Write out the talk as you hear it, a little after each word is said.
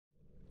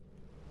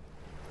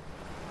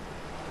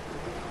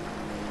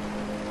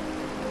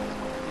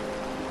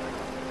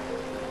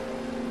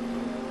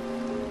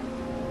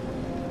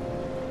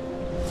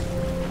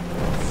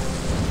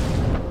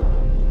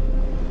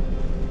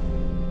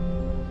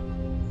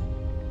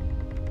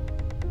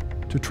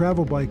To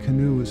travel by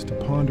canoe is to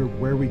ponder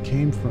where we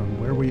came from,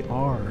 where we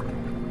are,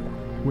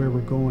 where we're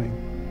going,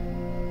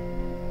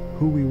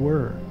 who we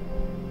were,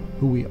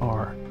 who we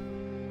are,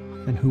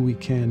 and who we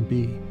can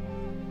be.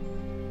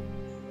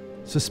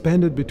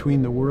 Suspended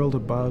between the world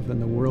above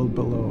and the world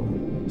below,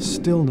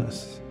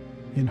 stillness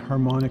in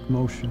harmonic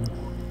motion.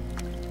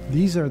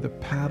 These are the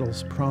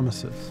paddle's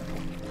promises.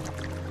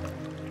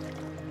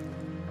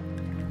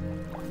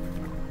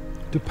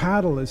 To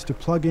paddle is to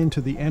plug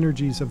into the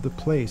energies of the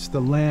place, the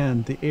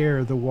land, the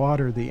air, the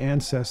water, the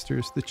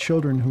ancestors, the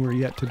children who are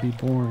yet to be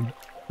born.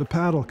 The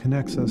paddle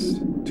connects us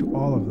to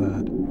all of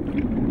that.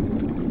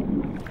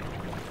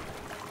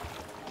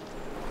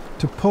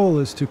 To pull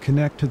is to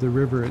connect to the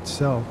river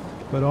itself,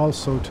 but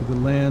also to the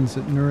lands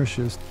it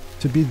nourishes.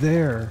 To be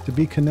there, to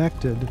be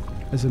connected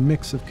as a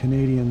mix of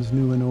Canadians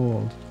new and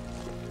old.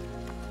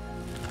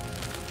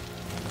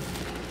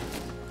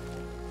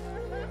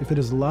 If it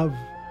is love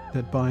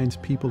that binds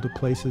people to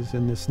places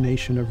in this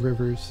nation of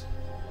rivers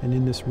and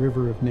in this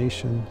river of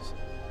nations,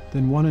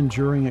 then one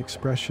enduring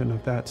expression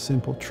of that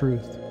simple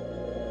truth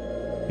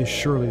is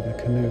surely the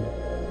canoe.